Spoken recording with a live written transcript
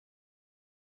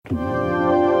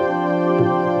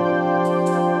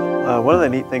One of the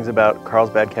neat things about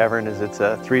Carlsbad Cavern is it's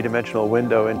a three-dimensional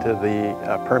window into the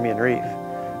Permian Reef.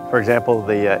 For example,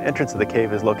 the entrance of the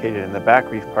cave is located in the back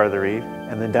reef part of the reef,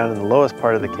 and then down in the lowest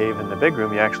part of the cave in the big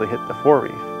room, you actually hit the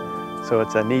forereef. So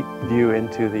it's a neat view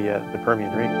into the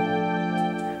Permian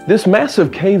Reef. This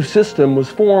massive cave system was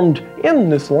formed in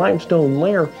this limestone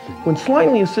layer when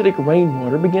slightly acidic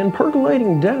rainwater began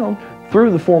percolating down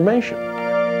through the formation.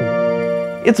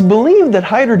 It's believed that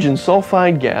hydrogen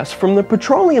sulfide gas from the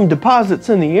petroleum deposits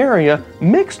in the area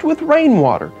mixed with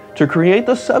rainwater to create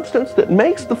the substance that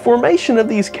makes the formation of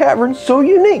these caverns so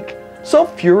unique,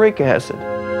 sulfuric acid.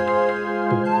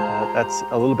 That's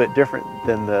a little bit different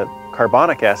than the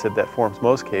carbonic acid that forms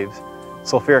most caves.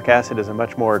 Sulfuric acid is a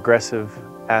much more aggressive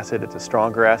acid, it's a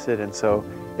stronger acid, and so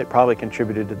it probably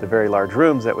contributed to the very large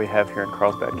rooms that we have here in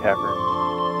Carlsbad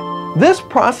Cavern. This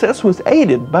process was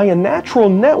aided by a natural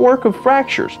network of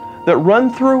fractures that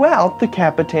run throughout the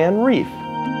Capitan Reef.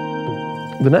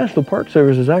 The National Park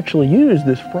Service has actually used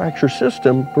this fracture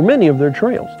system for many of their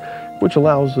trails, which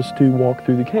allows us to walk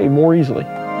through the cave more easily.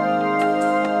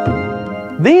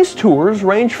 These tours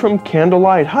range from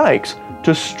candlelight hikes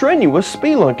to strenuous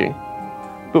spelunking.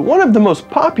 But one of the most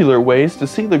popular ways to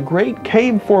see the great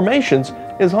cave formations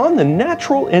is on the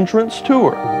Natural Entrance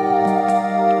Tour.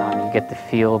 You get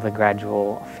the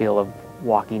gradual feel of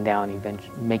walking down,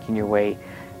 eventually making your way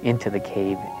into the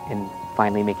cave, and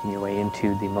finally making your way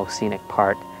into the most scenic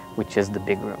part, which is the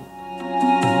big room.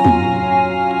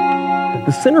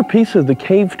 The centerpiece of the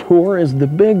cave tour is the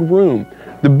big room.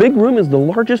 The big room is the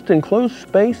largest enclosed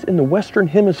space in the Western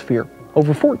Hemisphere.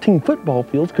 Over 14 football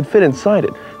fields could fit inside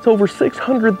it. It's over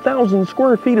 600,000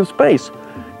 square feet of space.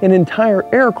 An entire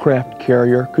aircraft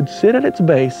carrier could sit at its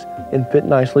base and fit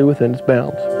nicely within its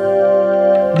bounds.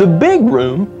 The big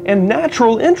room and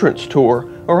Natural Entrance Tour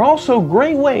are also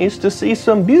great ways to see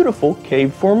some beautiful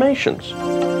cave formations.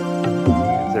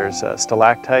 There's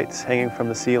stalactites hanging from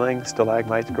the ceiling,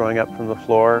 stalagmites growing up from the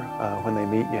floor. When they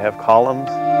meet, you have columns.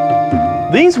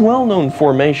 These well-known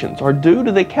formations are due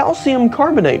to the calcium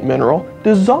carbonate mineral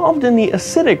dissolved in the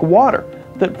acidic water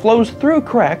that flows through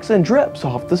cracks and drips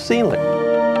off the ceiling.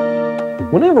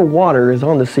 Whenever water is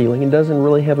on the ceiling and doesn't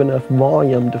really have enough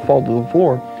volume to fall to the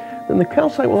floor, then the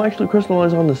calcite will actually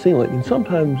crystallize on the ceiling and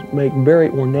sometimes make very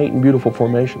ornate and beautiful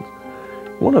formations.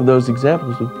 One of those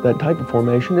examples of that type of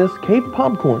formation is cave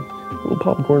popcorn, little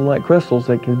popcorn-like crystals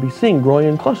that can be seen growing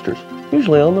in clusters,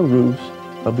 usually on the roofs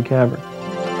of the cavern.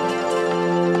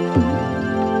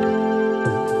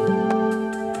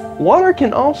 Water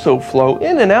can also flow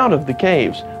in and out of the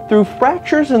caves through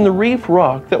fractures in the reef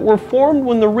rock that were formed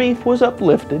when the reef was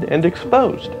uplifted and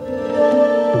exposed.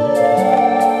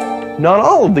 Not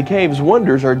all of the cave's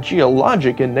wonders are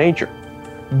geologic in nature.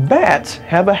 Bats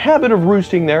have a habit of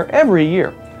roosting there every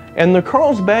year, and the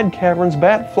Carlsbad Caverns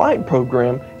Bat Flight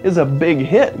Program is a big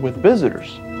hit with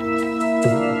visitors.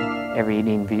 Every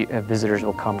evening, visitors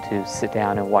will come to sit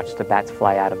down and watch the bats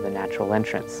fly out of the natural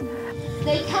entrance.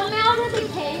 They come out of the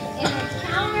cave in a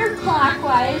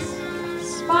counterclockwise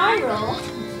spiral,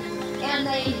 and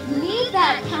they need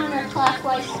that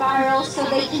counterclockwise spiral so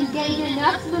they can gain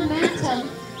enough momentum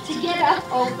to get up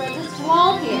over this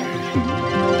wall here.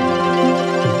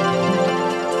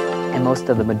 And most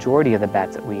of the majority of the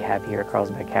bats that we have here at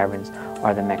Carlsbad Caverns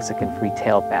are the Mexican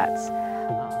free-tailed bats.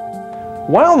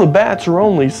 While the bats are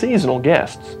only seasonal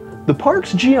guests, the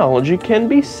park's geology can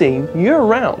be seen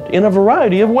year-round in a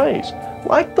variety of ways,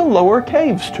 like the Lower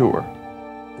Caves Tour.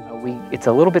 It's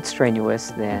a little bit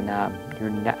strenuous than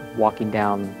your walking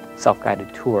down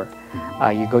self-guided tour.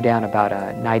 You go down about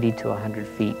 90 to 100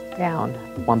 feet down,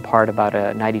 one part about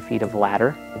 90 feet of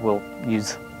ladder. We'll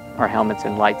use our helmets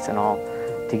and lights and all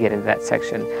to get into that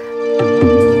section.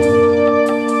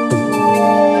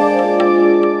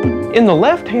 In the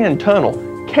left-hand tunnel,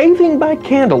 caving by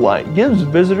candlelight gives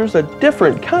visitors a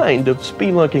different kind of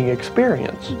spelunking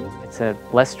experience. It's a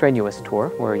less strenuous tour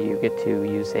where you get to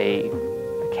use a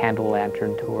candle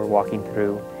lantern tour walking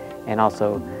through, and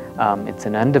also it's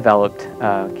an undeveloped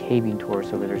caving tour,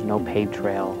 so there's no paved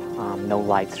trail, no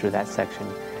lights through that section.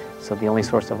 So the only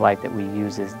source of light that we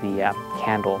use is the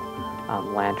candle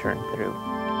lantern through.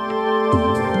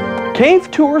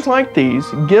 Cave tours like these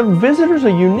give visitors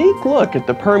a unique look at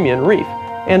the Permian Reef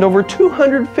and over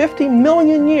 250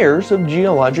 million years of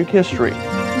geologic history.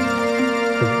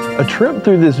 A trip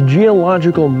through this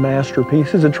geological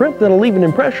masterpiece is a trip that'll leave an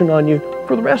impression on you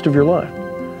for the rest of your life.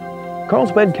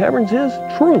 Carlsbad Caverns is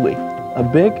truly a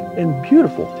big and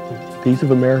beautiful piece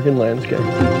of American landscape.